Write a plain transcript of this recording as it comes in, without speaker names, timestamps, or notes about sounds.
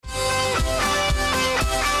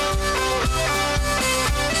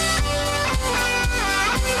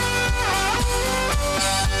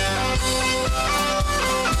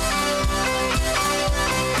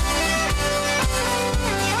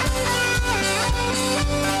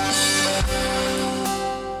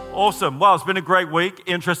Awesome. Well, it's been a great week,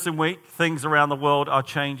 interesting week. Things around the world are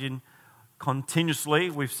changing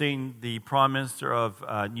continuously. We've seen the Prime Minister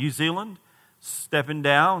of New Zealand stepping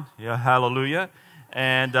down. Yeah, hallelujah.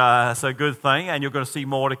 And it's a good thing. And you're going to see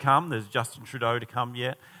more to come. There's Justin Trudeau to come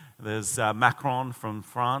yet. There's Macron from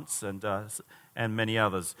France and many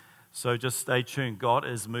others. So just stay tuned. God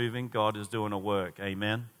is moving. God is doing a work.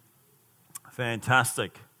 Amen.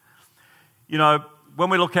 Fantastic. You know,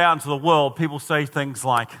 when we look out into the world, people say things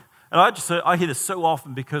like, and I hear this so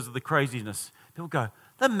often because of the craziness. People go,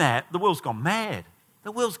 they're mad. The world's gone mad.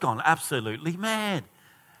 The world's gone absolutely mad.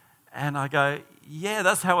 And I go, yeah,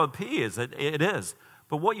 that's how it appears. It is.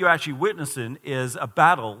 But what you're actually witnessing is a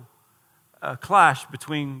battle, a clash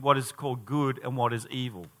between what is called good and what is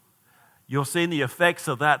evil. You're seeing the effects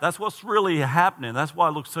of that. That's what's really happening. That's why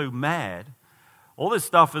it looks so mad. All this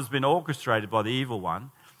stuff has been orchestrated by the evil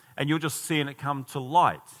one, and you're just seeing it come to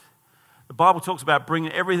light. The Bible talks about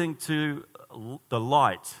bringing everything to the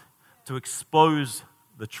light to expose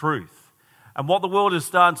the truth. And what the world is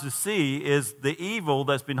starting to see is the evil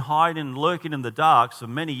that's been hiding and lurking in the dark for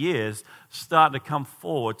many years starting to come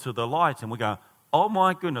forward to the light. And we go, oh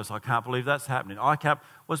my goodness, I can't believe that's happening. Well,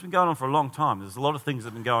 it's been going on for a long time. There's a lot of things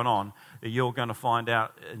that have been going on that you're going to find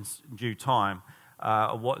out in due time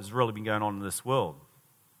of what has really been going on in this world.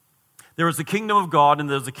 There is the kingdom of God and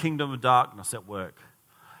there's the kingdom of darkness at work.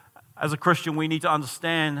 As a Christian, we need to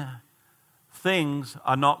understand things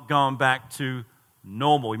are not going back to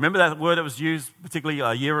normal. Remember that word that was used particularly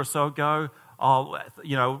a year or so ago? Oh,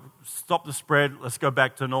 stop the spread, let's go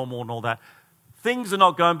back to normal and all that. Things are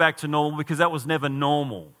not going back to normal because that was never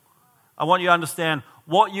normal. I want you to understand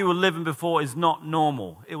what you were living before is not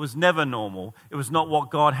normal. It was never normal. It was not what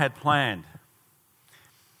God had planned.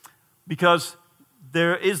 Because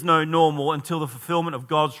there is no normal until the fulfillment of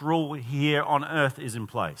God's rule here on earth is in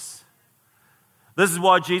place. This is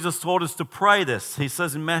why Jesus taught us to pray this. He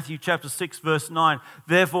says in Matthew chapter 6, verse 9,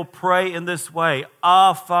 therefore pray in this way,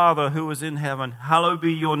 Our Father who is in heaven, hallowed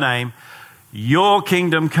be your name. Your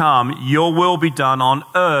kingdom come, your will be done on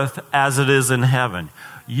earth as it is in heaven.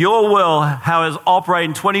 Your will, how it's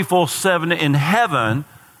operating 24/7 in heaven,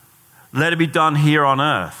 let it be done here on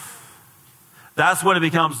earth. That's when it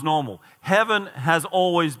becomes normal. Heaven has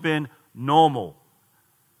always been normal.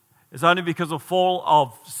 It's only because of the fall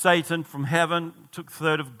of Satan from heaven, took a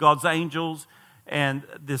third of God's angels, and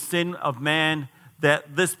the sin of man,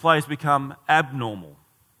 that this place become abnormal.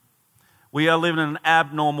 We are living in an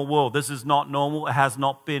abnormal world. This is not normal. It has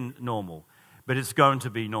not been normal. But it's going to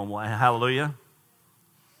be normal. Hallelujah.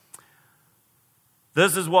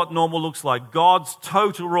 This is what normal looks like. God's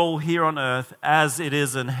total rule here on earth as it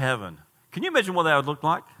is in heaven. Can you imagine what that would look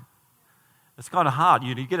like? It's kind of hard.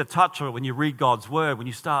 You get a touch of it when you read God's word, when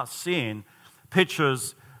you start seeing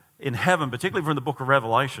pictures in heaven, particularly from the book of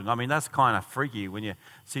Revelation. I mean, that's kind of freaky when you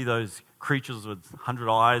see those creatures with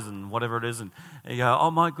 100 eyes and whatever it is, and you go,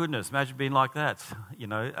 oh my goodness, imagine being like that.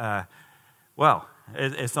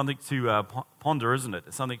 It's something to ponder, isn't it?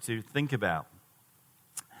 It's something to think about.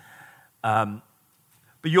 But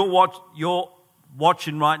you're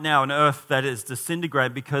watching right now an earth that is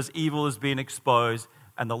disintegrating because evil is being exposed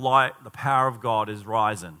and the power of God is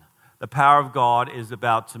rising. The power of God is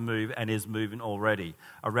about to move and is moving already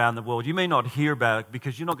around the world. You may not hear about it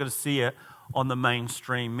because you're not going to see it on the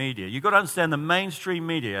mainstream media. You've got to understand the mainstream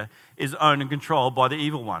media is owned and controlled by the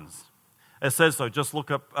evil ones. It says so. Just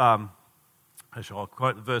look up, actually I'll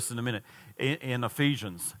quote the verse in a minute, in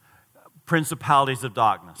Ephesians. Principalities of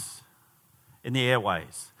darkness in the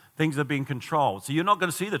airways. Things are being controlled. So you're not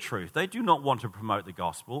going to see the truth. They do not want to promote the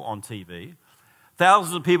gospel on TV.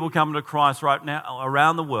 Thousands of people coming to Christ right now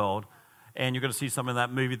around the world, and you're going to see some of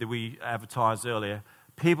that movie that we advertised earlier.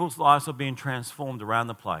 People's lives are being transformed around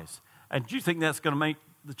the place. And do you think that's going to make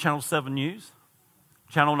the Channel 7 news?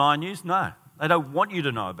 Channel 9 news? No. They don't want you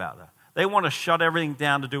to know about that. They want to shut everything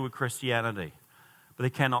down to do with Christianity. But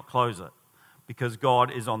they cannot close it because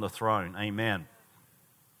God is on the throne. Amen.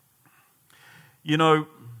 You know,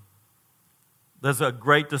 there's a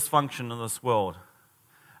great dysfunction in this world.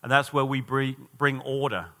 And that's where we bring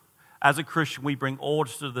order. As a Christian, we bring order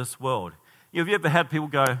to this world. Have you ever had people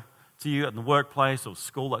go to you in the workplace or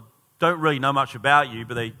school that don't really know much about you,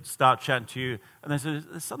 but they start chatting to you, and they say,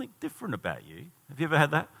 there's something different about you. Have you ever had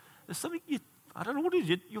that? There's something, I don't know what it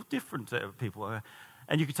is, you're different to people.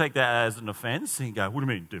 And you can take that as an offense and go, what do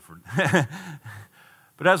you mean different?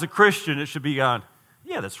 But as a Christian, it should be going,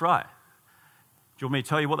 yeah, that's right. Do you want me to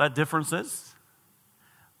tell you what that difference is?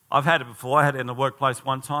 I've had it before. I had it in the workplace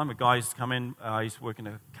one time. A guy used to come in, I used to work in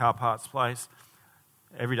a car parts place.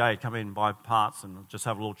 Every day he'd come in and buy parts and just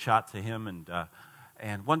have a little chat to him.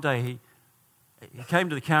 And one day he came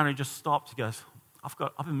to the counter, he just stopped. He goes,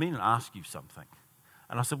 I've been meaning to ask you something.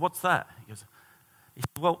 And I said, what's that? He said,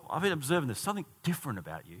 well, I've been observing there's something different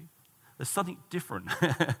about you. There's something different.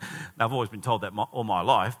 Now, I've always been told that all my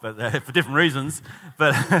life, but for different reasons.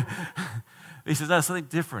 But he says, there's something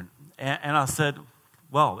different. And I said,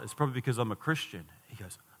 well, it's probably because I'm a Christian. He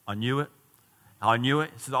goes, I knew it.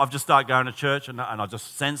 He said, I've just started going to church, and I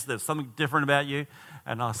just sensed there's something different about you.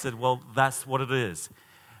 And I said, well, that's what it is.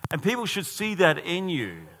 And people should see that in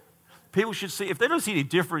you. People should see, if they don't see any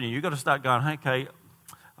different in you, you've got to start going, hey, okay,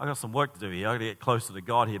 I've got some work to do here. I've got to get closer to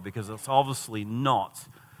God here, because it's obviously not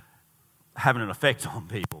having an effect on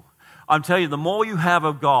people. I'm telling you, the more you have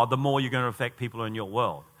of God, the more you're going to affect people in your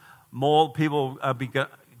world. More people are going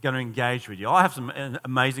to engage with you. I have some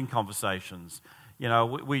amazing conversations. You know,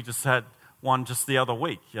 we just had one just the other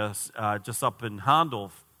week, just up in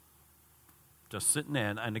Harndorf, just sitting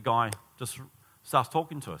there, and the guy just starts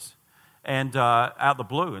talking to us, and out of the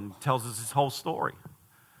blue, and tells us his whole story.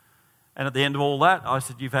 And at the end of all that, I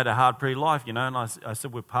said, you've had a hard pretty life, you know, and I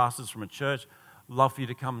said, we're pastors from a church, love for you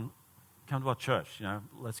to come to our church, you know,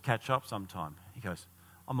 let's catch up sometime. He goes,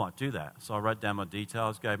 I might do that. So I wrote down my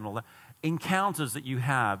details, gave him all that. Encounters that you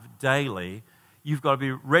have daily, you've got to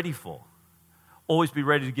be ready for. Always be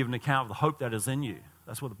ready to give an account of the hope that is in you.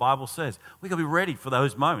 That's what the Bible says. We've got to be ready for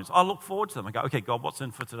those moments. I look forward to them. I go, okay, God, what's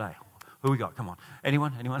in for today? Who we got? Come on.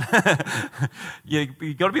 Anyone?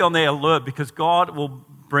 You've got to be on the alert, because God will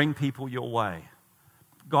bring people your way.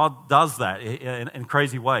 God does that in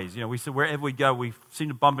crazy ways. You know, we said wherever we go, we seem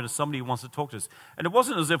to bump into somebody who wants to talk to us. And it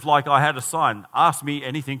wasn't as if like I had a sign, ask me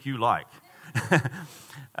anything you like.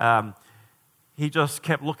 He just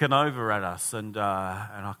kept looking over at us, and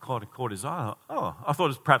I caught his eye. Oh, I thought it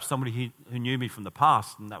was perhaps somebody who knew me from the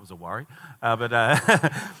past, and that was a worry.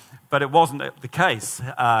 But it wasn't the case.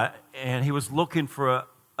 And he was looking for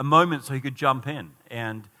a moment so he could jump in.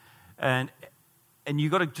 And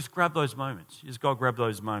you've got to just grab those moments. You just got to grab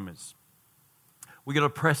those moments. We've got to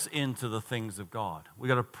press into the things of God. We've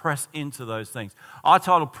got to press into those things. Our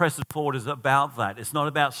title, Pressing Forward, is about that. It's not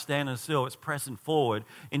about standing still. It's pressing forward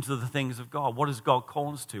into the things of God. What does God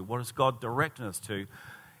call us to? What is God directing us to?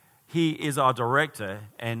 He is our director,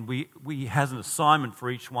 and he has an assignment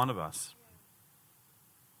for each one of us.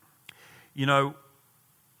 You know,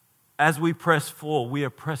 as we press forward, we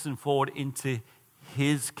are pressing forward into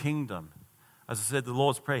His kingdom. As I said, the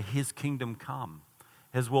Lord's Prayer, His kingdom come.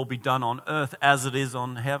 His will be done on earth as it is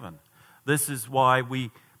on heaven. This is why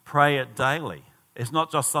we pray it daily. It's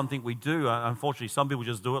not just something we do. Unfortunately, some people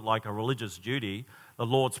just do it like a religious duty, the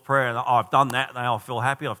Lord's Prayer. Oh, I've done that, now I feel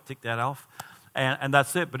happy, I've ticked that off. And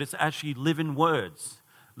that's it. But it's actually living words,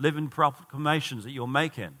 living proclamations that you're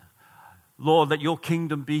making. Lord, let your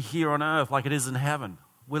kingdom be here on earth like it is in heaven.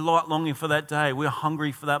 We're longing for that day. We're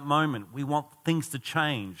hungry for that moment. We want things to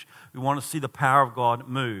change. We want to see the power of God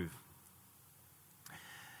move.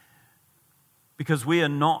 Because we are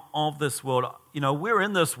not of this world. You know, we're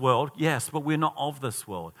in this world, yes, but we're not of this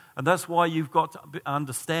world. And that's why you've got to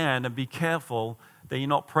understand and be careful that you're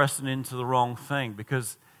not pressing into the wrong thing.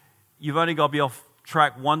 Because you've only got to be off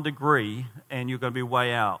track 1 degree and you're going to be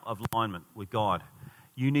way out of alignment with God.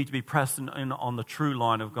 You need to be pressing in on the true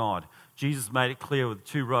line of God. Jesus made it clear with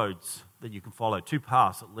 2 roads that you can follow, 2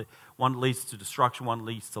 paths. One leads to destruction, one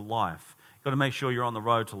leads to life. You've got to make sure you're on the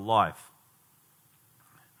road to life.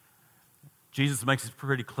 Jesus makes it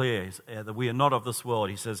pretty clear that we are not of this world.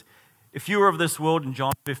 He says, if you were of this world, in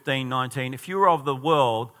John 15:19, if you were of the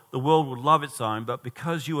world would love its own, but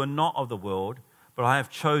because you are not of the world, but I have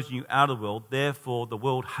chosen you out of the world, therefore the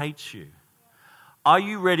world hates you. Are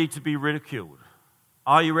you ready to be ridiculed?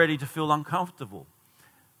 Are you ready to feel uncomfortable?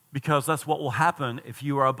 Because that's what will happen if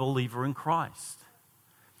you are a believer in Christ.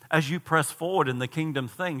 As you press forward in the kingdom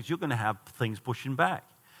things, you're going to have things pushing back.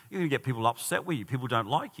 You're going to get people upset with you. People don't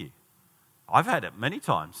like you. I've had it many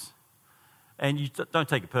times. And you don't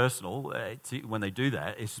take it personal when they do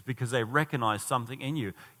that. It's because they recognize something in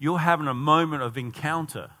you. You're having a moment of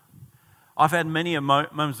encounter. I've had many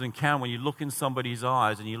moments of encounter when you look in somebody's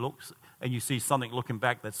eyes and you see something looking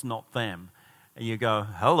back that's not them. And you go,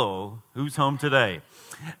 hello, who's home today?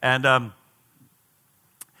 And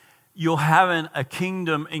you're having a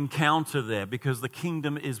kingdom encounter there because the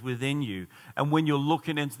kingdom is within you. And when you're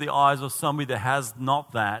looking into the eyes of somebody that has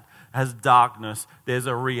not that, has darkness, there's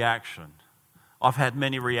a reaction. I've had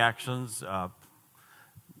many reactions,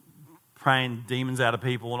 praying demons out of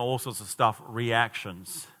people and all sorts of stuff,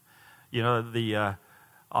 reactions. You know,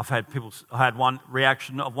 I had one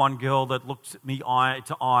reaction of one girl that looked at me eye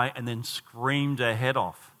to eye and then screamed her head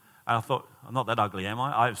off. And I thought, I'm not that ugly, am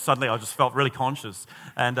I? Suddenly I just felt really conscious.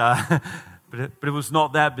 And But it was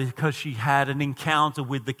not that, because she had an encounter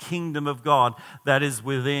with the kingdom of God that is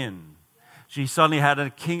within. She suddenly had a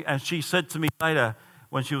king, and she said to me later,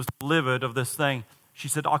 when she was delivered of this thing, she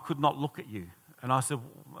said, I could not look at you. And I said,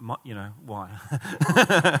 why?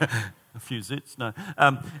 A few zits, no.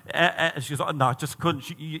 And she goes, no, I just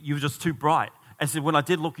couldn't. You were just too bright. And she said, when I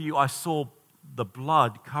did look at you, I saw the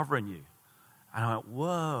blood covering you. And I went,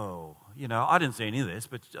 whoa. I didn't see any of this,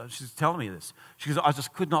 but she's telling me this. She goes, I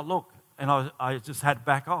just could not look. And I just had to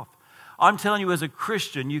back off. I'm telling you, as a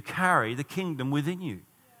Christian, you carry the kingdom within you.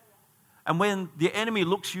 And when the enemy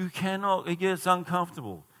looks, it gets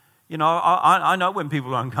uncomfortable. I know when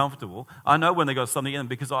people are uncomfortable. I know when they got something in them,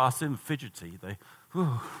 because I see them fidgety.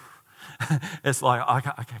 It's like,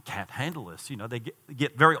 I can't handle this. They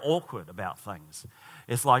get very awkward about things.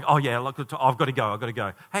 It's like, oh yeah, look, I've got to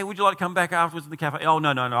go. Hey, would you like to come back afterwards in the cafe? Oh,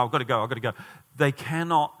 no, I've got to go. They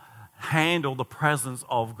cannot handle the presence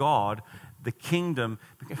of God, the kingdom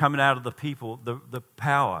coming out of the people, the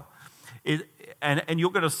power. And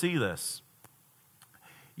you're going to see this,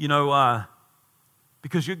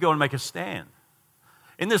 because you're going to make a stand.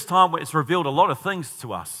 In this time, it's revealed a lot of things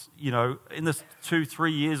to us, in this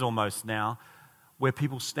 2-3 years almost now, where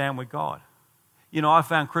people stand with God. I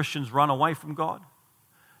found Christians run away from God.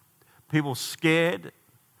 People scared.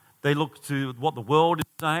 They look to what the world is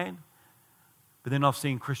saying. But then I've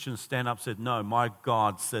seen Christians stand up and said, no, my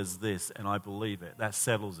God says this, and I believe it. That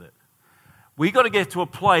settles it. We've got to get to a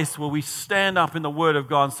place where we stand up in the Word of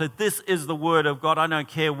God and say, this is the Word of God. I don't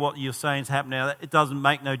care what you're saying is happening now. It doesn't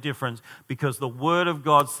make no difference, because the Word of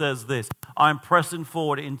God says this. I'm pressing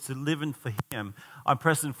forward into living for Him. I'm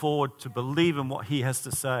pressing forward to believe in what He has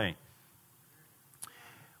to say.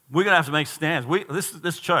 We're going to have to make stands.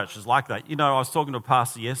 This church is like that. I was talking to a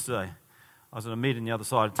pastor yesterday. I was at a meeting on the other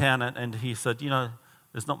side of town, and he said,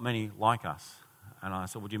 there's not many like us. And I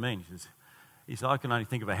said, what do you mean? He said, I can only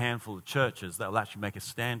think of a handful of churches that will actually make a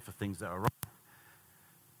stand for things that are right.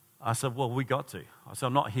 I said, well, we got to. I said,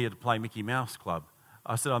 I'm not here to play Mickey Mouse Club.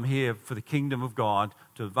 I said, I'm here for the kingdom of God,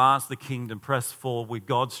 to advance the kingdom, press forward with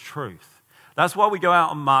God's truth. That's why we go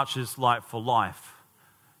out on marches like for life,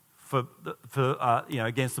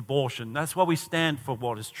 against abortion. That's why we stand for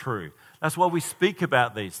what is true. That's why we speak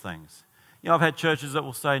about these things. I've had churches that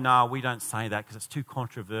will say, no, we don't say that because it's too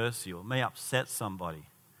controversial. It may upset somebody.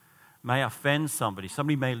 May offend somebody.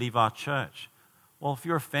 Somebody may leave our church. Well, if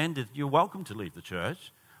you're offended, you're welcome to leave the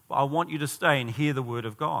church. But I want you to stay and hear the word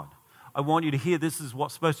of God. I want you to hear this is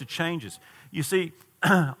what's supposed to change us. You see,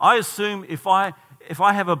 I assume if I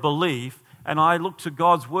have a belief and I look to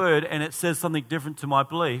God's word and it says something different to my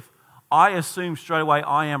belief, I assume straight away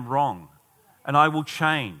I am wrong and I will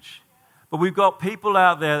change. But we've got people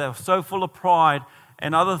out there that are so full of pride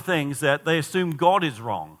and other things that they assume God is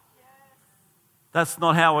wrong. That's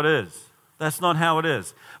not how it is. That's not how it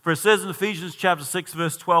is. For it says in Ephesians chapter 6,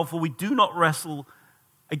 verse 12, for we do not wrestle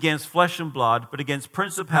against flesh and blood, but against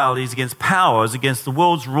principalities, against powers, against the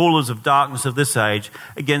world's rulers of darkness of this age,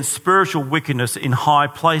 against spiritual wickedness in high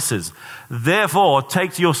places. Therefore,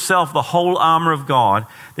 take to yourself the whole armor of God,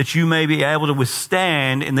 that you may be able to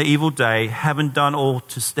withstand in the evil day, having done all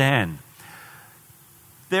to stand.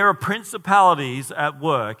 There are principalities at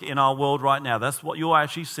work in our world right now. That's what you're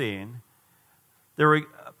actually seeing. There are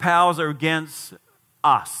powers that are against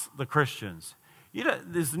us, the Christians.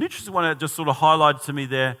 There's an interesting one that just sort of highlighted to me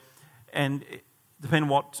there, and depending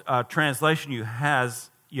on what translation you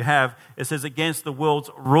have, it says against the world's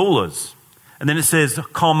rulers. And then it says,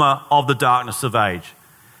 comma, of the darkness of age.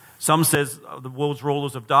 Some says the world's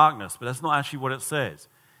rulers of darkness, but that's not actually what it says.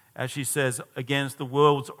 It actually says against the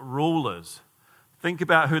world's rulers. Think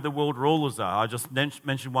about who the world rulers are. I just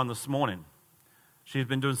mentioned one this morning. She's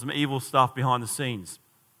been doing some evil stuff behind the scenes.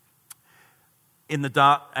 In the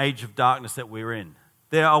dark age of darkness that we're in,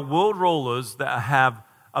 there are world rulers that have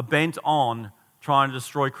a bent on trying to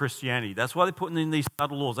destroy Christianity. That's why they're putting in these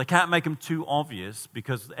subtle laws. They can't make them too obvious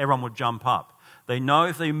because everyone would jump up. They know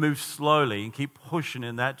if they move slowly and keep pushing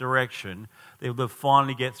in that direction, they'll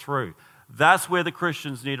finally get through. That's where the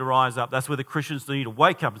Christians need to rise up. That's where the Christians need to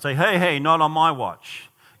wake up and say, hey, not on my watch.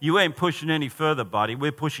 You ain't pushing any further, buddy.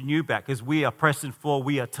 We're pushing you back because we are pressing forward.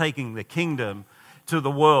 We are taking the kingdom to the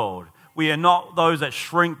world. We are not those that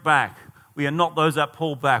shrink back. We are not those that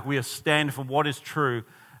pull back. We are standing for what is true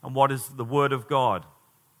and what is the word of God.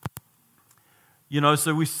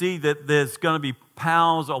 So we see that there's going to be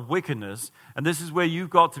powers of wickedness, and this is where you've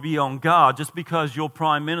got to be on guard. Just because your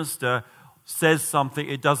prime minister says something,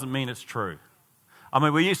 it doesn't mean it's true. I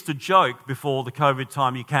mean, we used to joke before the COVID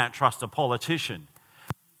time, you can't trust a politician.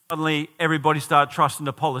 Suddenly, everybody started trusting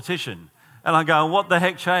the politician. And I go, what the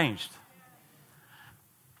heck changed?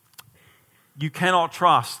 you cannot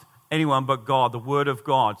trust anyone but God, the Word of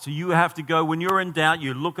God. So you have to go, when you're in doubt,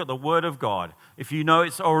 you look at the Word of God. If you know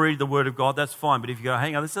it's already the Word of God, that's fine. But if you go,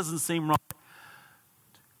 hang on, this doesn't seem right.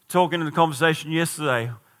 Talking in the conversation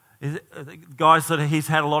yesterday, guys said he's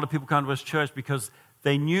had a lot of people come to his church because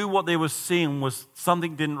they knew what they were seeing was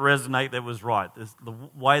something didn't resonate that was right. The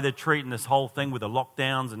way they're treating this whole thing with the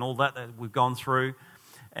lockdowns and all that we've gone through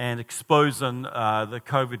and exposing the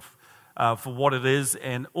COVID for what it is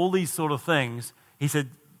and all these sort of things. He said,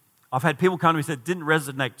 I've had people come to me and said, it didn't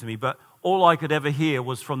resonate to me, but all I could ever hear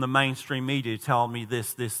was from the mainstream media telling me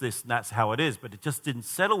this, and that's how it is. But it just didn't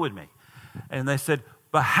settle with me. And they said,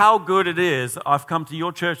 but how good it is, I've come to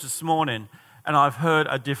your church this morning and I've heard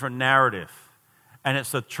a different narrative. And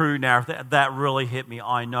it's a true narrative. That really hit me.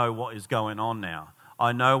 I know what is going on now.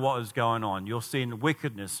 I know what is going on. You're seeing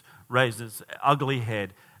wickedness raise its ugly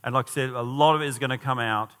head. And like I said, a lot of it is going to come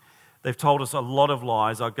out. They've told us a lot of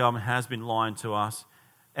lies. Our government has been lying to us.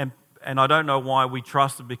 And I don't know why we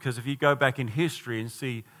trust them, because if you go back in history and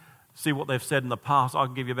see what they've said in the past, I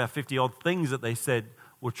can give you about 50-odd things that they said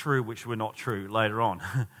were true, which were not true later on.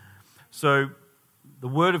 So the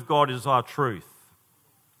Word of God is our truth.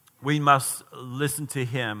 We must listen to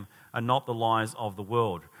Him and not the lies of the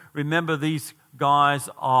world. Remember, these guys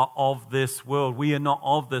are of this world. We are not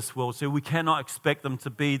of this world, so we cannot expect them to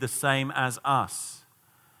be the same as us.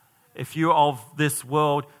 If you're of this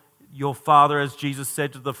world, your father, as Jesus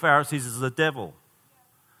said to the Pharisees, is the devil.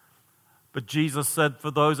 But Jesus said,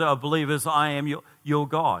 for those that are believers, I am your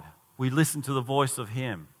God. We listen to the voice of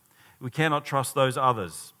Him. We cannot trust those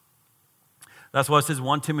others. That's why it says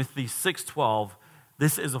 1 Timothy 6:12,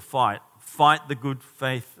 this is a fight. Fight the good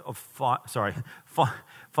faith of fight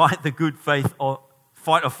the good faith or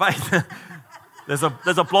fight of faith. There's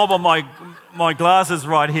a blob on my glasses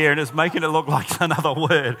right here, and it's making it look like another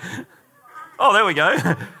word. Oh, there we go.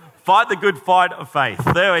 Fight the good fight of faith.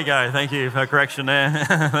 There we go. Thank you for correction there.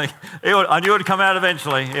 I knew it would come out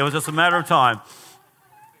eventually. It was just a matter of time.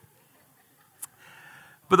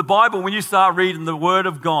 But the Bible, when you start reading the Word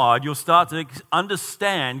of God, you'll start to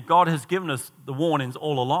understand God has given us the warnings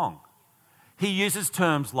all along. He uses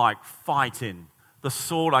terms like fighting, the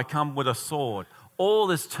sword, I come with a sword. All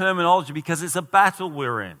this terminology because it's a battle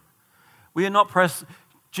we're in. We are not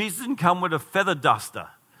Jesus didn't come with a feather duster.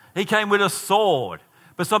 He came with a sword.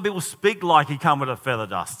 But some people speak like He come with a feather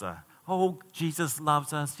duster. Oh, Jesus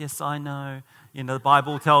loves us. Yes, I know. The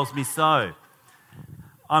Bible tells me so.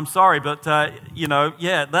 I'm sorry, but,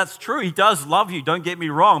 yeah, that's true. He does love you. Don't get me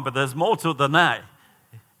wrong, but there's more to it than that.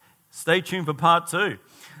 Stay tuned for part 2.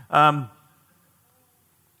 And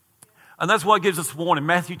that's why it gives us warning.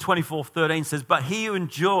 Matthew 24:13 says, but he who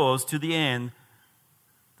endures to the end,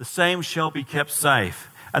 the same shall be kept safe.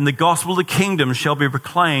 And the gospel of the kingdom shall be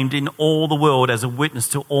proclaimed in all the world as a witness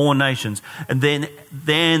to all nations. And then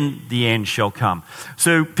the end shall come.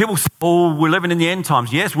 So people say, oh, we're living in the end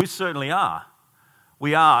times. Yes, we certainly are.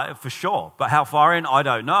 We are, for sure. But how far in, I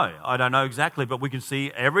don't know. I don't know exactly. But we can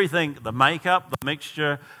see everything, the makeup, the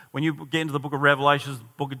mixture. When you get into the book of Revelation, the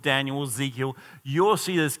book of Daniel, Ezekiel, you'll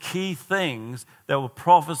see there's key things that were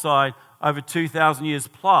prophesied over 2,000 years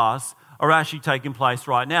plus are actually taking place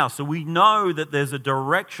right now. So we know that there's a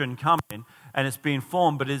direction coming and it's being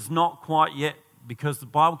formed, but it's not quite yet, because the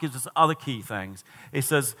Bible gives us other key things. It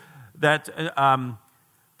says that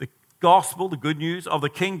the gospel, the good news of the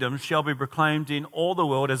kingdom, shall be proclaimed in all the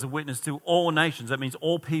world as a witness to all nations. That means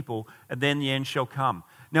all people, and then the end shall come.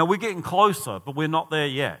 Now we're getting closer, but we're not there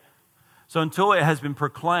yet. So until it has been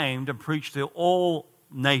proclaimed and preached to all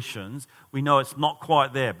nations, we know it's not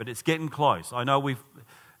quite there, but it's getting close. I know with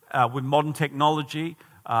modern technology,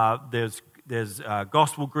 there's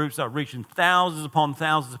gospel groups that are reaching thousands upon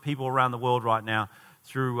thousands of people around the world right now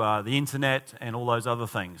through the internet and all those other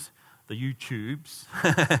things, the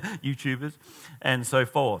YouTubers, and so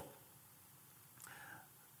forth.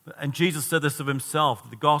 And Jesus said this of Himself, that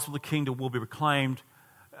the gospel of the kingdom will be proclaimed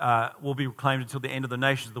until the end of the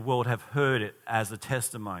nations of the world have heard it as a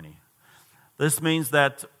testimony. This means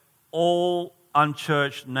that all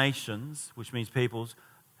unchurched nations, which means peoples,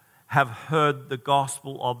 have heard the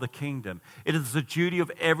gospel of the kingdom. It is the duty of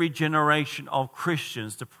every generation of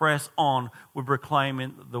Christians to press on with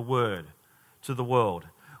proclaiming the word to the world.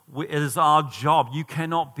 It is our job. You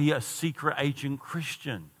cannot be a secret agent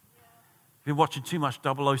Christian. If you're watching too much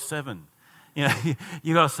 007,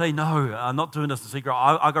 you got to say, no, I'm not doing this in secret.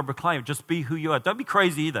 I got to proclaim. Just be who you are. Don't be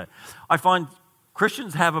crazy either. I find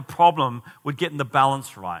Christians have a problem with getting the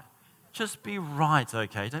balance right. Just be right,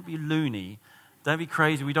 okay? Don't be loony. Don't be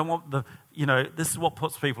crazy. We don't want this is what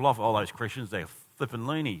puts people off. All those Christians, they're flipping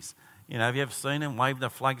loonies. Have you ever seen them waving their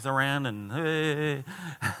flags around and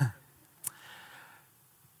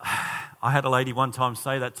I had a lady one time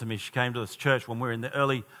say that to me. She came to this church when we were in the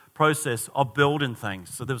early process of building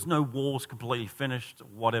things. So there was no walls completely finished,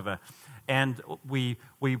 whatever. And we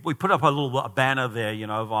put up a banner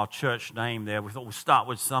there, of our church name there. We thought we'll start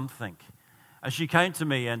with something. And she came to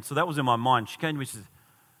me, and so that was in my mind. She came to me and said,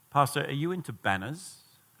 Pastor, are you into banners?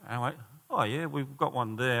 And I went, oh yeah, we've got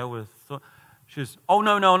one there. She says, oh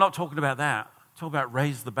no, I'm not talking about that. I'm talking about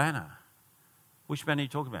raise the banner. Which banner are you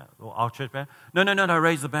talking about? Our church banner? No,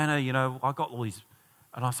 raise the banner. I got all these.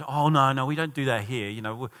 And I said, oh, no, we don't do that here.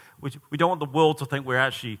 We don't want the world to think we're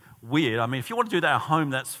actually weird. I mean, if you want to do that at home,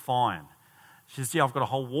 that's fine. She says, yeah, I've got a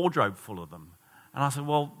whole wardrobe full of them. And I said,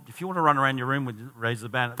 well, if you want to run around your room with raise the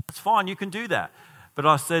banner, that's fine, you can do that. But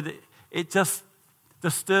I said, it just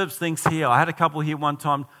disturbs things here. I had a couple here one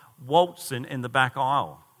time waltzing in the back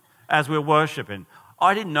aisle as we were worshiping.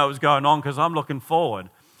 I didn't know what was going on because I'm looking forward.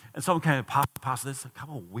 And someone came and Pastor, there's a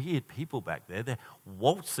couple of weird people back there. They're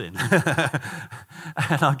waltzing.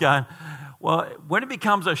 And I'm going, well, when it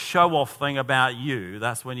becomes a show-off thing about you,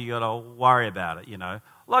 that's when you got to worry about it,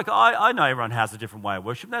 Like, I know everyone has a different way of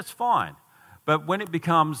worship. That's fine. But when it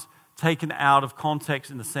becomes taken out of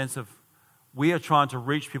context in the sense of we are trying to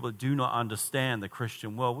reach people that do not understand the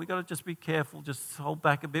Christian world, we've got to just be careful, just hold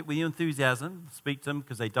back a bit with your enthusiasm, speak to them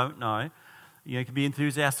because they don't know. You can be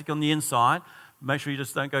enthusiastic on the inside. Make sure you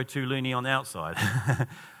just don't go too loony on the outside.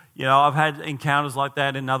 I've had encounters like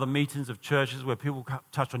that in other meetings of churches where people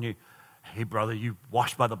touch on you. Hey, brother, you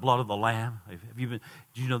washed by the blood of the Lamb. Do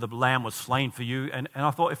you know the Lamb was slain for you? And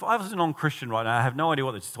I thought, if I was a non-Christian right now, I have no idea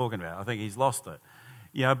what he's talking about. I think he's lost it.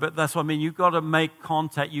 But that's what I mean. You've got to make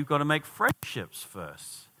contact. You've got to make friendships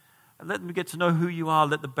first. And let them get to know who you are.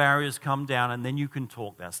 Let the barriers come down, and then you can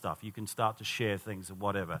talk that stuff. You can start to share things and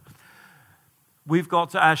whatever. We've got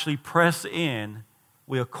to actually press in.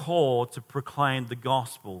 We are called to proclaim the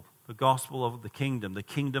gospel of the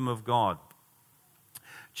kingdom of God.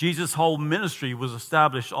 Jesus' whole ministry was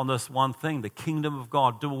established on this one thing, the kingdom of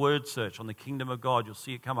God. Do a word search on the kingdom of God. You'll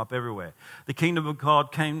see it come up everywhere. The kingdom of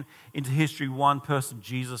God came into history, one person,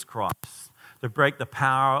 Jesus Christ, to break the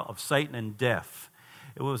power of Satan and death.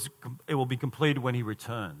 It will be completed when he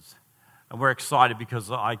returns. And we're excited because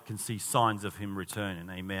I can see signs of him returning.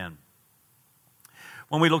 Amen.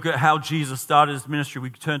 When we look at how Jesus started his ministry, we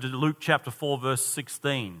turn to Luke chapter 4, verse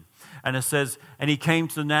 16. And it says, and he came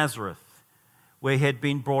to Nazareth, where he had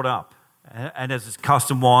been brought up. And as his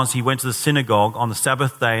custom was, he went to the synagogue on the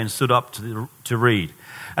Sabbath day and stood up to read.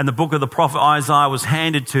 And the book of the prophet Isaiah was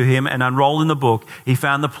handed to him, and unrolling the book, he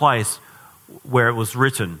found the place where it was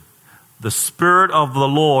written, the Spirit of the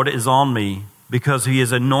Lord is on me, because he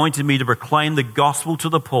has anointed me to proclaim the gospel to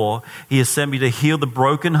the poor. He has sent me to heal the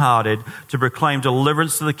brokenhearted, to proclaim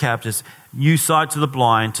deliverance to the captives, new sight to the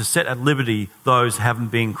blind, to set at liberty those who haven't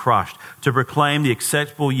been crushed, to proclaim the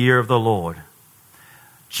acceptable year of the Lord.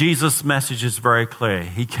 Jesus' message is very clear.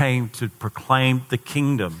 He came to proclaim the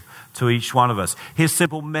kingdom to each one of us. His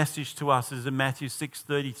simple message to us is in Matthew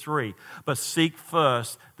 6:33. But seek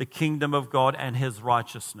first the kingdom of God and his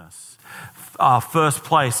righteousness. Our first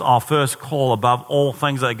place, our first call above all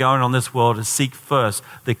things that are going on in this world is seek first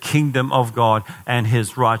the kingdom of God and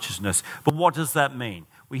his righteousness. But what does that mean?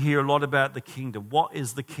 We hear a lot about the kingdom. What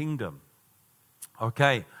is the kingdom?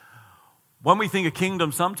 Okay. When we think of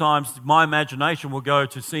kingdom, sometimes my imagination will go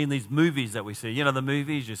to seeing these movies that we see. The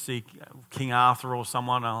movies, you see King Arthur or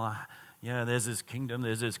someone, there's his kingdom,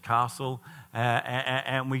 there's his castle,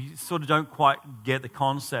 and we sort of don't quite get the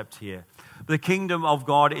concept here. The kingdom of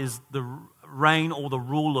God is the reign or the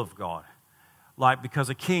rule of God. Because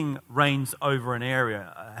a king reigns over an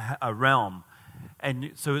area, a realm, and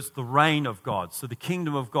so it's the reign of God. So the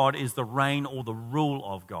kingdom of God is the reign or the rule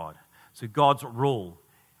of God. So God's rule.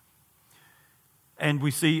 And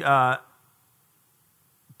we see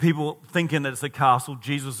people thinking that it's a castle.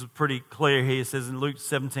 Jesus is pretty clear here. He says in Luke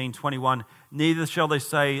 17:21, neither shall they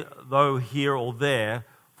say, though here or there,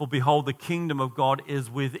 for behold, the kingdom of God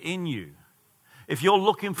is within you. If you're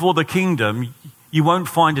looking for the kingdom, you won't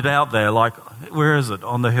find it out there. Like, where is it?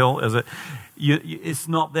 On the hill? Is it? It's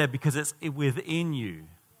not there because it's within you.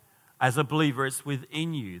 As a believer, it's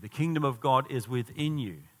within you. The kingdom of God is within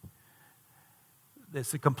you.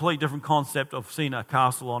 It's a completely different concept of seeing a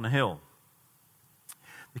castle on a hill.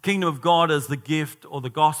 The kingdom of God is the gift or the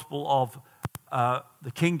gospel of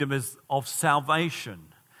the kingdom is of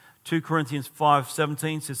salvation. 2 Corinthians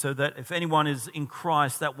 5:17 says, so that if anyone is in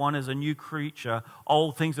Christ, that one is a new creature.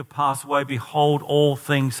 Old things have passed away. Behold, all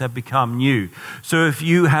things have become new. So if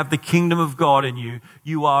you have the kingdom of God in you,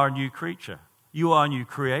 you are a new creature. You are a new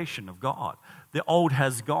creation of God. The old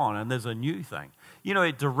has gone and there's a new thing.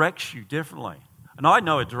 It directs you differently. And I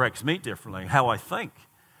know it directs me differently, how I think.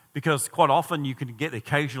 because quite often you can get the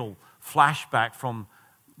occasional flashback from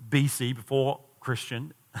BC, before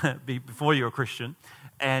you're a Christian,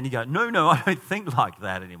 and you go, no, I don't think like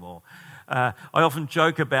that anymore. I often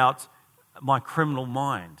joke about my criminal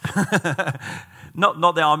mind.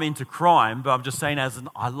 Not that I'm into crime, but I'm just saying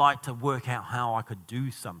I like to work out how I could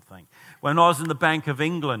do something. When I was in the Bank of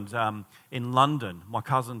England in London, my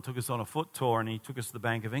cousin took us on a foot tour and he took us to the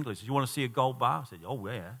Bank of England. He said, "You want to see a gold bar?" I said, oh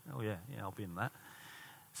yeah, I'll be in that.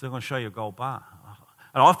 So I'm going to show you a gold bar.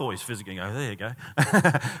 And I thought he was physically going, there you go.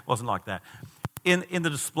 It wasn't like that. In the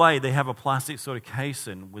display, they have a plastic sort of case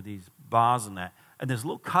in with these bars and that. And there's a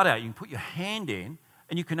little cutout. You can put your hand in,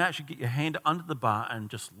 and you can actually get your hand under the bar and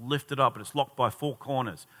just lift it up. And it's locked by 4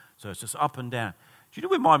 corners. So it's just up and down. Do you know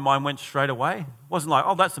where my mind went straight away? It wasn't like,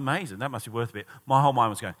 oh, that's amazing. That must be worth a bit. My whole mind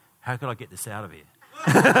was going, how could I get this out of here?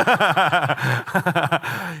 And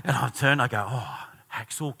I turn, I go, oh,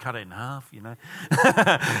 hacksaw, cut it in half, you know.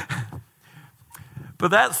 But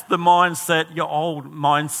that's the mindset, your old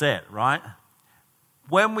mindset, right?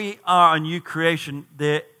 When we are a new creation,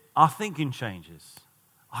 our thinking changes.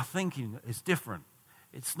 Our thinking is different.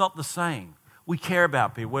 It's not the same. We care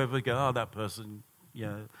about people. Wherever we go, oh, that person, you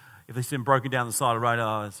know, if they see them broken down the side of the road,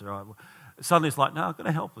 oh, that's all right. Suddenly it's like, no, I'm going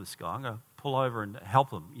to help this guy. I'm going to pull over and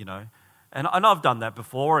help him, you know. And I've done that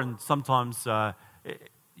before, and sometimes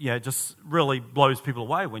it just really blows people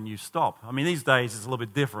away when you stop. I mean, these days it's a little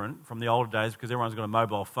bit different from the older days because everyone's got a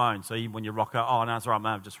mobile phone. So even when you rock out, oh, no, it's all right,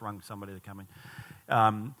 man, I've just rung somebody to come in.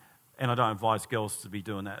 And I don't advise girls to be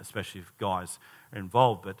doing that, especially if guys are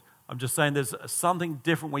involved. But I'm just saying there's something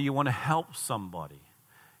different where you want to help somebody.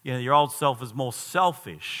 You know, your old self is more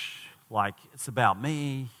selfish, like it's about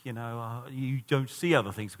me. You know, you don't see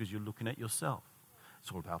other things because you're looking at yourself.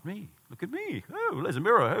 It's all about me. Look at me. Oh, there's a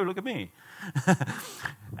mirror. Oh, look at me.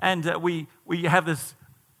 And we have this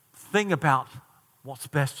thing about what's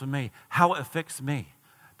best for me, how it affects me.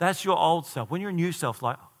 That's your old self. When you're a new self,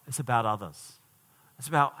 like it's about others. It's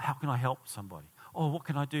about how can I help somebody? Oh, what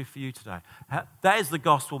can I do for you today? That is the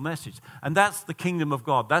gospel message. And that's the kingdom of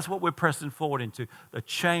God. That's what we're pressing forward into, the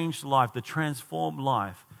changed life, the transformed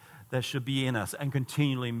life that should be in us and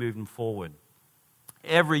continually moving forward.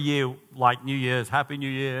 Every year, like New Year's, Happy New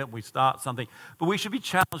Year, we start something. But we should be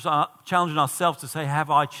challenging ourselves to say, have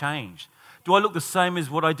I changed? Do I look the same as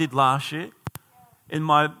what I did last year in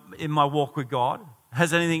my walk with God?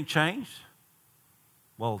 Has anything changed?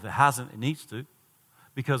 Well, if it hasn't, it needs to.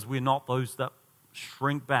 Because we're not those that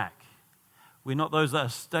shrink back. We're not those that are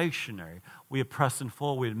stationary. We are pressing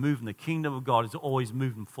forward. We're moving. The kingdom of God is always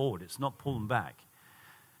moving forward. It's not pulling back.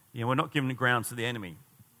 You know, we're not giving the ground to the enemy.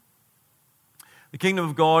 The kingdom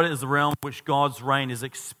of God is the realm in which God's reign is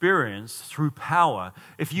experienced through power.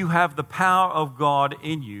 If you have the power of God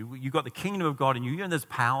in you, you've got the kingdom of God in you, and there's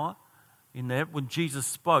power in there. When Jesus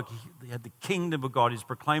spoke, he had the kingdom of God. He's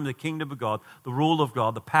proclaimed the kingdom of God, the rule of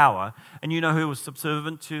God, the power. And you know who was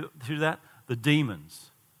subservient to that? The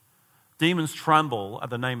demons. Demons tremble at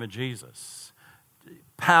the name of Jesus.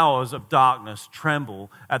 Powers of darkness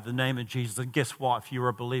tremble at the name of Jesus. And guess what? If you're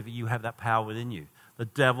a believer, you have that power within you. The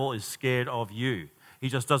devil is scared of you. He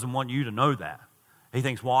just doesn't want you to know that. He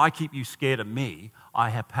thinks, well, I keep you scared of me. I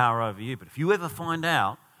have power over you. But if you ever find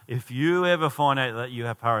out that you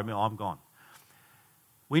have power over me, I'm gone.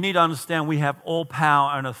 We need to understand we have all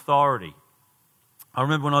power and authority. I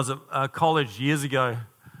remember when I was at college years ago,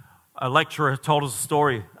 a lecturer told us a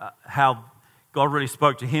story how God really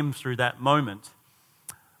spoke to him through that moment.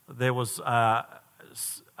 There was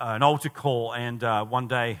an altar call, and one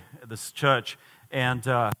day at this church, and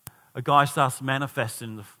a guy starts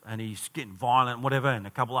manifesting, and he's getting violent and whatever, and a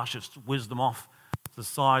couple of ushers whizzed them off to the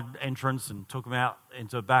side entrance and took him out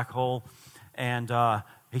into a back hall. And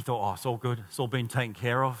he thought, oh, it's all good. It's all been taken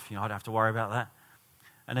care of. You know, I don't have to worry about that.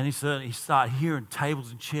 And then he started hearing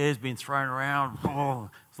tables and chairs being thrown around. Oh,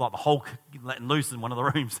 it's like the Hulk letting loose in one of the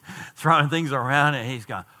rooms, throwing things around, and he's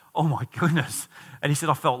going, oh my goodness. And he said,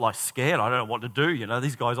 I felt like scared. I don't know what to do. You know,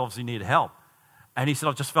 these guys obviously need help. And he said,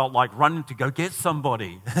 I just felt like running to go get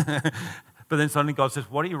somebody. But then suddenly God says,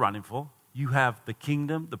 what are you running for? You have the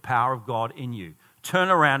kingdom, the power of God in you. Turn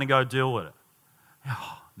around and go deal with it.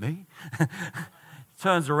 Oh, me?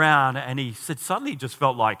 Turns around and he said, suddenly he just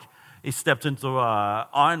felt like he stepped into an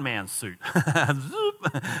Iron Man suit.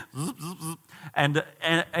 And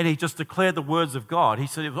he just declared the words of God. He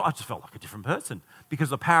said, I just felt like a different person because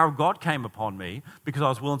the power of God came upon me because I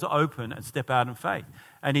was willing to open and step out in faith.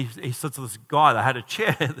 And he said to this guy that had a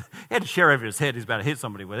chair, he had a chair over his head, he's about to hit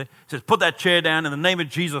somebody with it. He says, put that chair down in the name of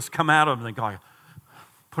Jesus, come out of him. And the guy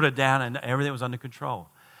put it down and everything was under control.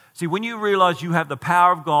 See, when you realize you have the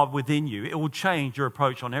power of God within you, it will change your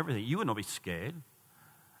approach on everything. You will not be scared.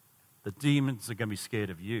 The demons are going to be scared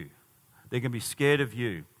of you. They're going to be scared of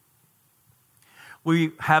you.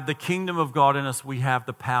 We have the kingdom of God in us. We have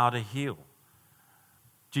the power to heal.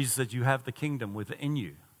 Jesus said, you have the kingdom within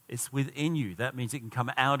you. It's within you. That means it can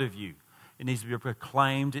come out of you. It needs to be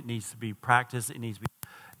proclaimed. It needs to be practiced. It needs to be,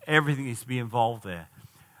 everything needs to be involved there.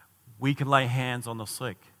 We can lay hands on the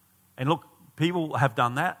sick. And look, people have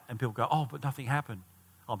done that, and people go, oh, but nothing happened.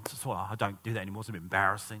 I don't do that anymore. It's a bit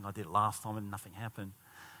embarrassing. I did it last time and nothing happened.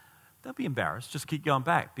 Don't be embarrassed. Just keep going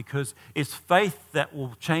back, because it's faith that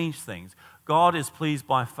will change things. God is pleased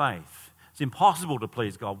by faith. It's impossible to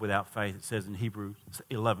please God without faith, it says in Hebrews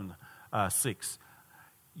 11:6.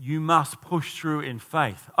 You must push through in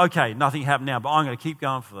faith. Okay, nothing happened now, but I'm going to keep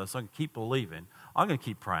going for this. I'm going to keep believing. I'm going to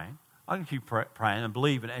keep praying. I'm going to keep praying and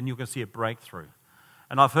believing, and you're going to see a breakthrough.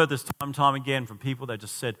 And I've heard this time and time again from people that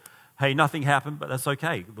just said, hey, nothing happened, but that's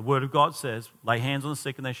okay. The Word of God says, lay hands on the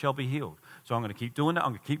sick and they shall be healed. So I'm going to keep doing it.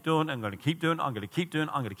 I'm going to keep doing it. I'm going to keep doing it. I'm going to keep doing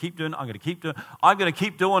it. I'm going to keep doing it. I'm going to keep doing it. I'm going to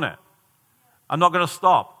keep doing it. I'm not going to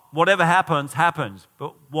stop. Whatever happens, happens.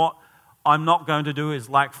 But what I'm not going to do is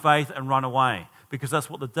lack faith and run away, because that's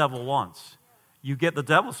what the devil wants. You get the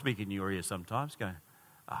devil speaking in your ear sometimes, going,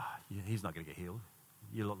 he's not going to get healed.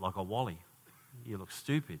 You look like a wally. You look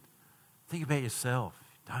stupid. Think about yourself.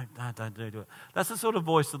 Don't do it. That's the sort of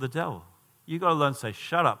voice of the devil. You've got to learn to say,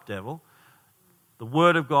 shut up, devil. The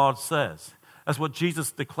Word of God says. That's what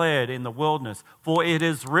Jesus declared in the wilderness. For it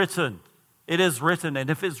is written. It is written. And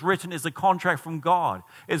if it's written, it's a contract from God.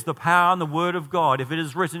 It's the power and the Word of God. If it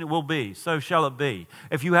is written, it will be. So shall it be.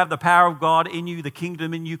 If you have the power of God in you, the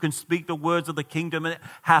kingdom in you, can speak the words of the kingdom, and it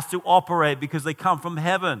has to operate because they come from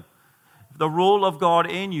heaven. The rule of God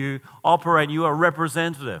in you operate. You are a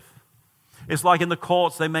representative. It's like in the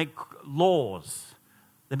courts, they make laws.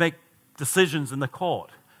 They make decisions in the court.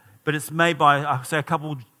 But it's made by, say, a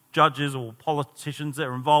couple of judges or politicians that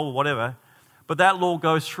are involved or whatever. But that law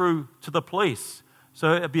goes through to the police.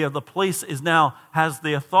 So the police has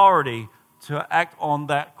the authority to act on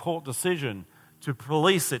that court decision, to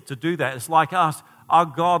police it, to do that. It's like us. Our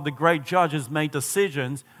God, the great judge, has made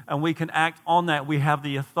decisions, and we can act on that. We have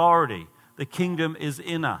the authority. The kingdom is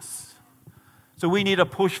in us. So we need to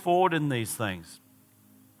push forward in these things.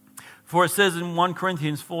 For it says in 1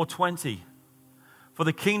 Corinthians 4:20, for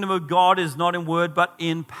the kingdom of God is not in word, but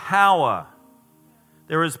in power.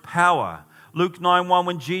 There is power. Luke 9:1,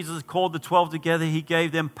 when Jesus called the 12 together, he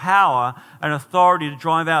gave them power and authority to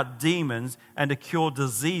drive out demons and to cure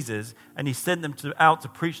diseases. And he sent them out to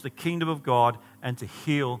preach the kingdom of God and to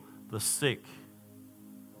heal the sick.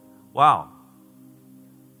 Wow.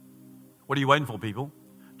 What are you waiting for, people?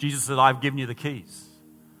 Jesus said, I've given you the keys.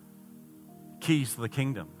 Keys to the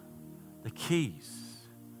kingdom. The keys.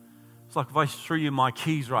 It's like if I threw you my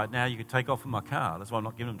keys right now, you could take off in my car. That's why I'm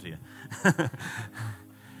not giving them to you.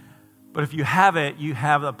 But if you have it, you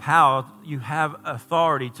have the power, you have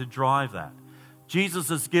authority to drive that. Jesus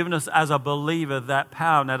has given us as a believer that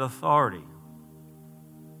power and that authority.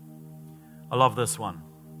 I love this one.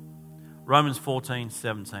 Romans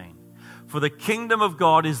 14:17. For the kingdom of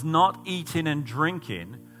God is not eating and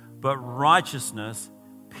drinking, but righteousness,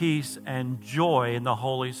 peace, and joy in the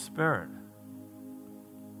Holy Spirit.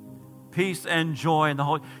 Peace and joy in the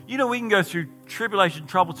Holy... You know, we can go through tribulation,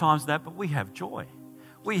 trouble times and that, but we have joy.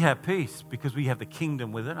 We have peace because we have the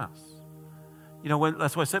kingdom within us. You know,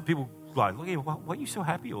 that's why I said people like, look at you, why are you so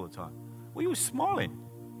happy all the time? Why are you smiling?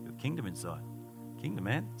 You have kingdom inside. Kingdom,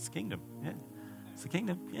 man. It's kingdom. Yeah. It's the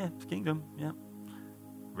kingdom. Yeah, it's kingdom. Yeah.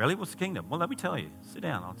 Really? What's the kingdom? Well, let me tell you. Sit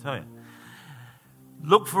down. I'll tell you.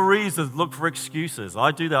 Look for reasons. Look for excuses.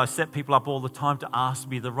 I do that. I set people up all the time to ask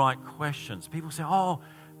me the right questions. People say, oh,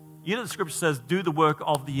 you know the scripture says, do the work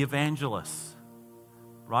of the evangelist.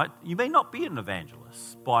 Right? You may not be an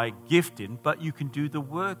evangelist by gifting, but you can do the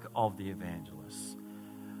work of the evangelist.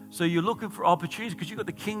 So you're looking for opportunities because you've got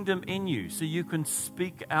the kingdom in you, so you can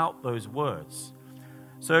speak out those words.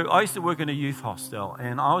 So I used to work in a youth hostel,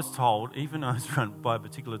 and I was told, even though I was run by a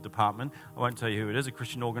particular department, I won't tell you who it is, a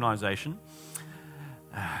Christian organization.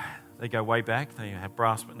 They go way back. They have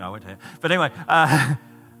brass, but no, I won't tell you. But anyway,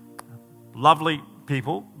 lovely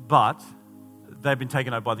people, but they've been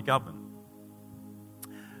taken over by the government.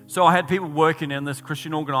 So I had people working in this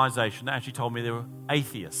Christian organization that actually told me they were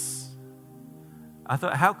atheists. I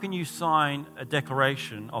thought, how can you sign a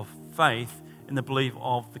declaration of faith in the belief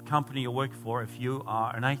of the company you're working for if you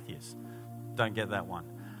are an atheist? Don't get that one.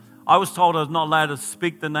 I was told I was not allowed to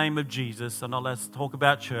speak the name of Jesus. I'm not allowed to talk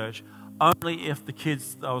about church, only if the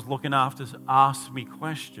kids I was looking after asked me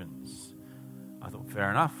questions. I thought,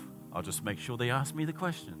 fair enough. I'll just make sure they ask me the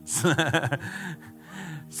questions.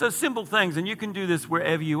 So simple things, and you can do this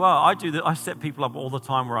wherever you are. I do that. I set people up all the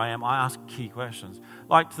time where I am. I ask key questions.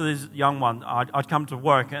 Like to this young one, I'd come to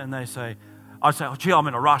work and I'd say, oh, gee, I'm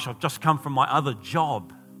in a rush. I've just come from my other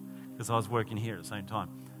job because I was working here at the same time.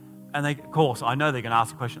 And they, of course, I know they're going to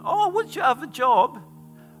ask a question. Oh, what's your other job?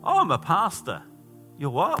 Oh, I'm a pastor.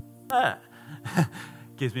 You're what? That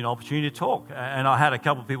gives me an opportunity to talk. And I had a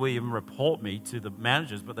couple of people even report me to the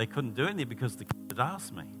managers, but they couldn't do anything because the kid had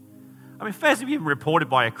asked me. I mean, fancy being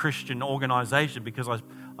reported by a Christian organization because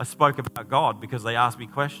I spoke about God because they asked me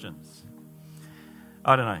questions.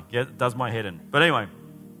 I don't know. It does my head in. But anyway,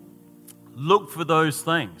 look for those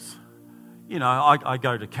things. You know, I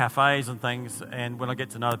go to cafes and things, and when I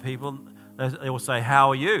get to know people, they will say,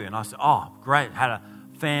 how are you? And I say, oh, great. Had a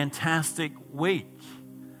fantastic week.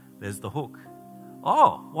 There's the hook.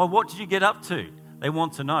 Oh, well, what did you get up to? They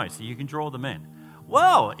want to know, so you can draw them in.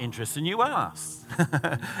 Well, interesting you asked.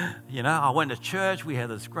 You know, I went to church, we had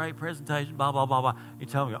this great presentation, blah, blah, blah, blah. You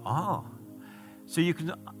tell me, oh. So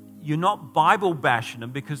you're not Bible bashing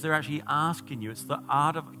them because they're actually asking you. It's the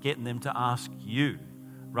art of getting them to ask you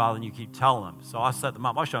rather than you keep telling them. So I set them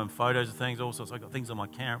up. I show them photos of things also. So I got things on my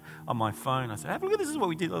camera, on my phone. I say, have a look at this is what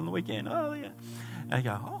we did on the weekend. Oh, yeah. And they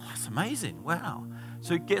go, oh, that's amazing. Wow.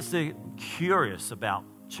 So it gets them curious about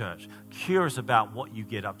church, curious about what you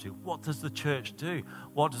get up to. What does the church do?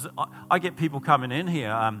 What does it, I get people coming in here.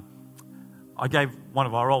 I gave one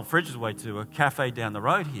of our old fridges away to a cafe down the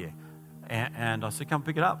road here, and I said, come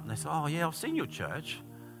pick it up. And they said, oh yeah, I've seen your church.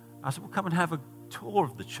 I said, well, come and have a tour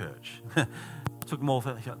of the church. Took them all.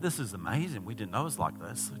 This is amazing. We didn't know it was like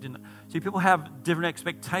this. See, people have different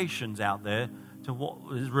expectations out there to what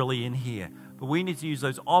is really in here. But we need to use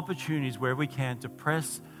those opportunities where we can to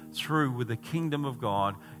press through with the kingdom of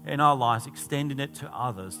God in our lives, extending it to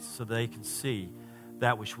others so they can see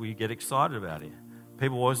that which we get excited about it.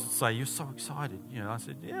 People always say, you're so excited. You know, I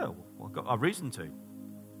said, yeah, well, I've got a reason to.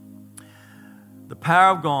 The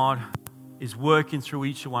power of God is working through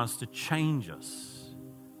each of us to change us.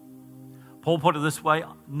 Paul put it this way,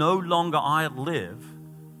 no longer I live,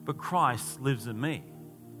 but Christ lives in me.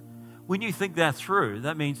 When you think that through,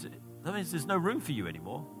 that means there's no room for you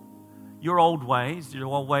anymore. Your old ways, your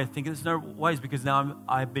old way of thinking, there's no ways because now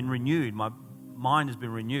I've been renewed. My mind has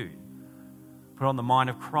been renewed. Put on the mind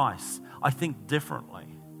of Christ. I think differently.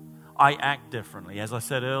 I act differently, as I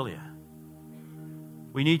said earlier.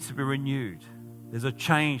 We need to be renewed. There's a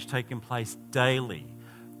change taking place daily.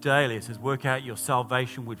 Daily, it says, work out your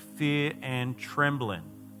salvation with fear and trembling.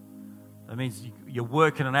 That means you're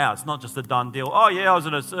working it out. It's not just a done deal. Oh yeah, I was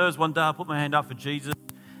at a service one day, I put my hand up for Jesus,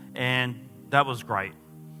 and that was great.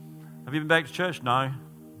 Have you been back to church? No.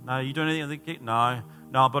 No, you doing anything? No.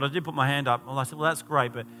 No, but I did put my hand up. Well, I said, well, that's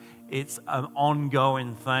great, but it's an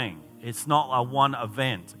ongoing thing. It's not a one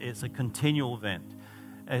event. It's a continual event.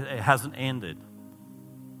 It hasn't ended.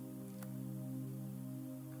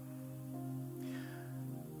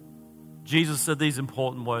 Jesus said these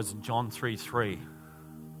important words in John 3:3.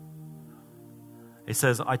 It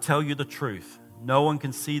says, I tell you the truth. No one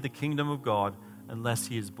can see the kingdom of God unless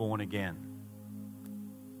he is born again.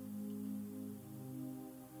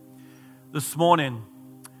 This morning,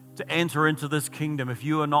 to enter into this kingdom, if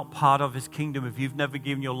you are not part of his kingdom, if you've never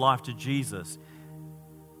given your life to Jesus,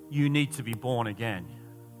 you need to be born again.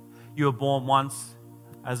 You were born once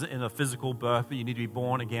as in a physical birth, but you need to be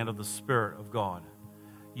born again of the Spirit of God.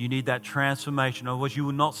 You need that transformation, otherwise you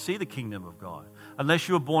will not see the kingdom of God. Unless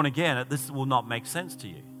you are born again, this will not make sense to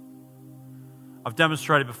you. I've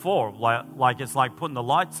demonstrated before, like it's like putting the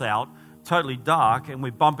lights out, totally dark, and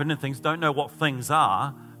we bump into things, don't know what things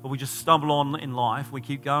are, but we just stumble on in life, we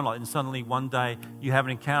keep going like that, and suddenly one day you have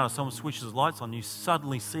an encounter, someone switches the lights on, you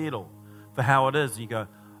suddenly see it all for how it is, and you go,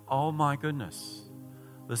 oh my goodness.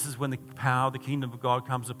 This is when the power of the kingdom of God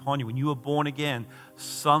comes upon you. When you are born again,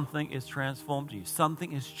 something is transformed to you.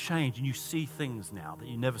 Something is changed, and you see things now that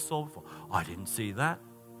you never saw before. I didn't see that.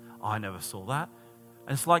 I never saw that.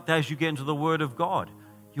 And it's like that as you get into the Word of God.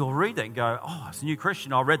 You'll read that and go, oh, as a new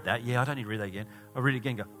Christian, I read that. Yeah, I don't need to read that again. I read it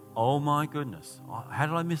again and go, oh my goodness, how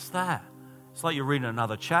did I miss that? It's like you're reading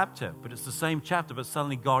another chapter, but it's the same chapter, but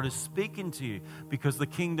suddenly God is speaking to you because the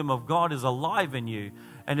kingdom of God is alive in you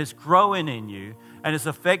and it's growing in you and it's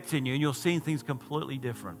affecting you and you're seeing things completely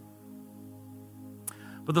different.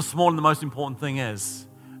 But this morning, the most important thing is,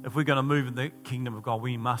 if we're going to move in the kingdom of God,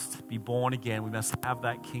 we must be born again. We must have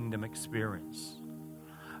that kingdom experience.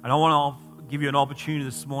 And I want to give you an opportunity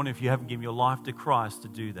this morning, if you haven't given your life to Christ, to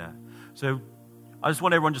do that. So I just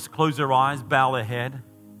want everyone just to close their eyes, bow their head.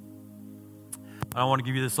 And I want to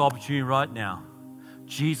give you this opportunity right now.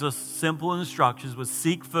 Jesus' simple instructions was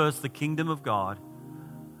seek first the kingdom of God.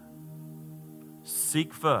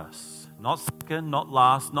 seek first. Not second, not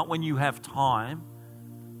last, not when you have time,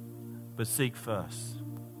 but seek first.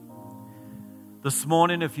 This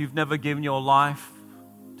morning, if you've never given your life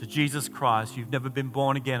to Jesus Christ, you've never been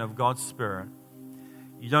born again of God's Spirit,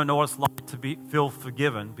 you don't know what it's like to feel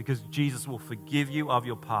forgiven, because Jesus will forgive you of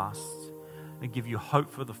your past and give you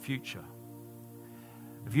hope for the future.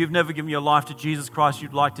 If you've never given your life to Jesus Christ,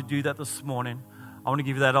 you'd like to do that this morning, I want to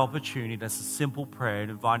give you that opportunity. That's a simple prayer,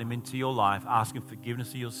 and invite Him into your life, ask Him forgiveness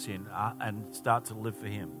of your sin, and start to live for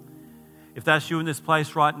Him. If that's you in this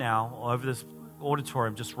place right now, or over this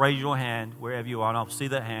auditorium, just raise your hand wherever you are, and I'll see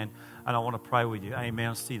that hand, and I want to pray with you. Amen.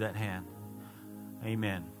 I'll see that hand.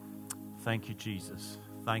 Amen. Thank you, Jesus.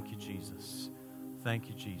 Thank you, Jesus. Thank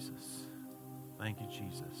you, Jesus. Thank you,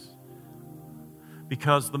 Jesus.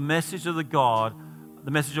 Because the message of God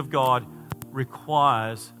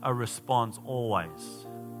requires a response always.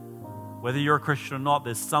 Whether you're a Christian or not,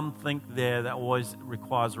 there's something there that always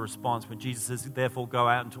requires a response. When Jesus says, therefore go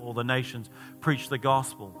out into all the nations, preach the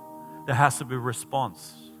gospel, there has to be a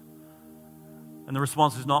response. And the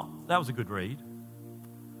response is not, that was a good read.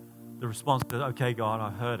 The response is, okay, God,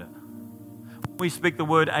 I heard it. When we speak the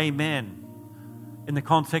word amen, in the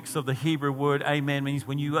context of the Hebrew word amen means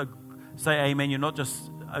when you say amen, you're not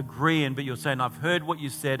just agreeing, but you're saying, I've heard what you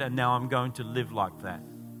said, and now I'm going to live like that.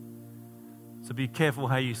 So be careful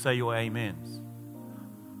how you say your amens.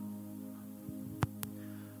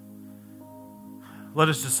 Let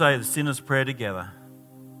us just say the sinner's prayer together.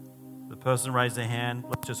 The person raised their hand.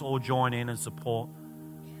 Let's just all join in and support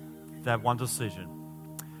that one decision.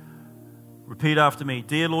 Repeat after me.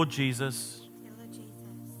 Dear Lord Jesus,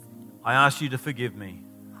 I ask you to forgive me.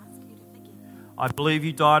 I believe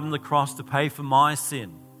you died on the cross to pay for my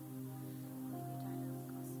sin,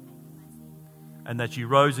 and that you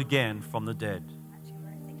rose again from the dead.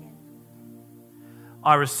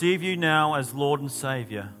 I receive you now as Lord and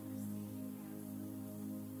Savior,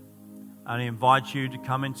 and I invite you to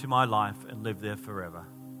come into my life and live there forever.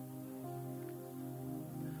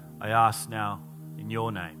 I ask now in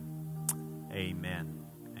your name. Amen.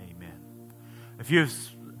 Amen. If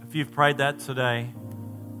you've prayed that today,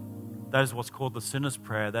 that is what's called the sinner's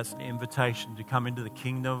prayer. That's an invitation to come into the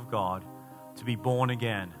kingdom of God, to be born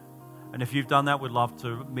again. And if you've done that, we'd love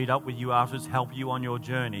to meet up with you afterwards, help you on your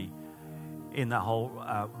journey in that whole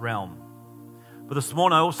realm. But this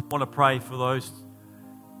morning, I also want to pray for those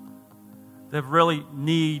that really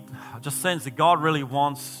need, I just sense that God really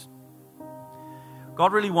wants, how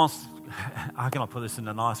can I put this in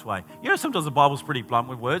a nice way? You know, sometimes the Bible's pretty blunt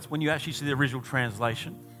with words when you actually see the original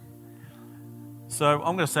translation. So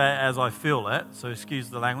I'm going to say it as I feel it, so excuse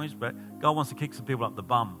the language, but God wants to kick some people up the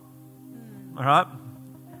bum. All right?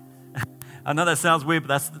 I know that sounds weird,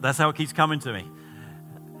 but that's how it keeps coming to me.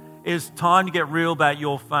 It's time to get real about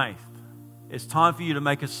your faith. It's time for you to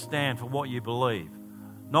make a stand for what you believe.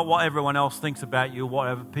 Not what everyone else thinks about you,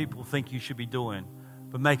 whatever people think you should be doing,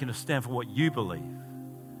 but making a stand for what you believe.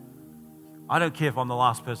 I don't care if I'm the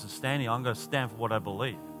last person standing, I'm going to stand for what I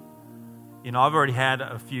believe. You know, I've already had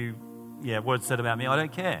a few words said about me. I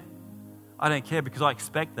don't care. I don't care because I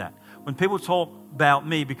expect that. When people talk about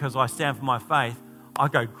me because I stand for my faith, I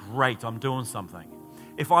go, great, I'm doing something.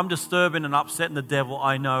 If I'm disturbing and upsetting the devil,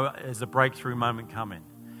 I know there's a breakthrough moment coming.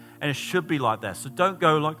 And it should be like that. So don't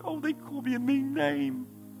go like, oh, they call me a mean name.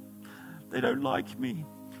 They don't like me.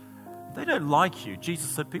 They don't like you. Jesus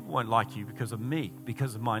said people won't like you because of me,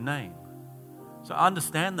 because of my name. So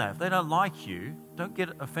understand that. If they don't like you, don't get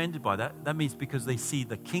offended by that. That means because they see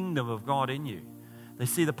the kingdom of God in you. They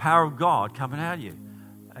see the power of God coming out of you.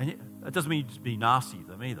 And it doesn't mean you just be nasty to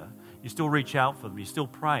them either. You still reach out for them. You still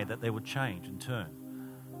pray that they would change and turn.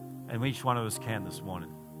 And each one of us can this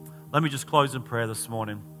morning. Let me just close in prayer this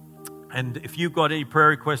morning. And if you've got any prayer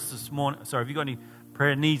requests this morning, if you've got any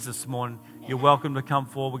prayer needs this morning, you're welcome to come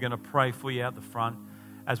forward. We're going to pray for you out the front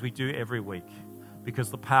as we do every week. Because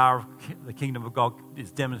the power of the kingdom of God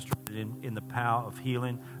is demonstrated in the power of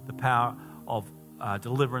healing, the power of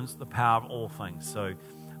deliverance, the power of all things. So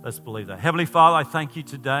let's believe that. Heavenly Father, I thank you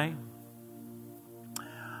today.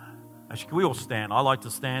 Actually, can we all stand? I like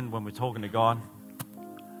to stand when we're talking to God.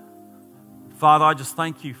 Father, I just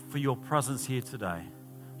thank you for your presence here today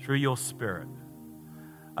through your Spirit.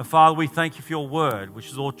 And Father, we thank you for your word, which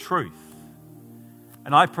is all truth.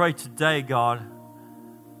 And I pray today, God,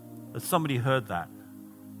 that somebody heard that.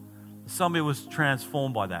 Somebody was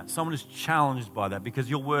transformed by that. Someone is challenged by that, because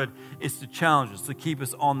your word is to challenge us, to keep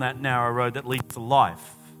us on that narrow road that leads to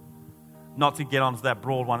life, not to get onto that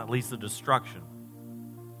broad one that leads to destruction.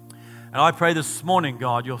 And I pray this morning,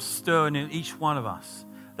 God, you're stirring in each one of us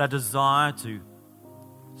that desire to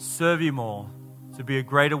serve you more, to be a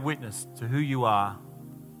greater witness to who you are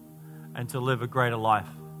and to live a greater life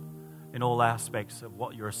in all aspects of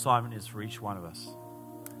what your assignment is for each one of us.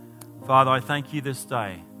 Father, I thank you this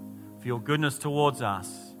day for your goodness towards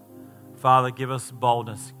us. Father, give us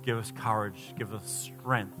boldness, give us courage, give us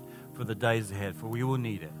strength for the days ahead, for we will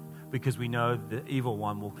need it, because we know the evil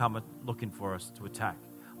one will come looking for us to attack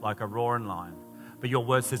like a roaring lion. But your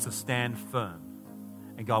word says to stand firm.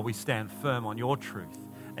 And God, we stand firm on your truth.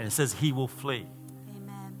 And it says he will flee.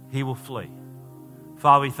 Amen. He will flee.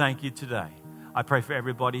 Father, we thank you today. I pray for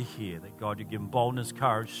everybody here that God, you give them boldness,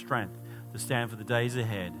 courage, strength to stand for the days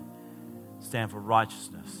ahead. Stand for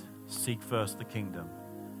righteousness. Seek first the kingdom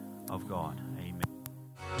of God. Amen.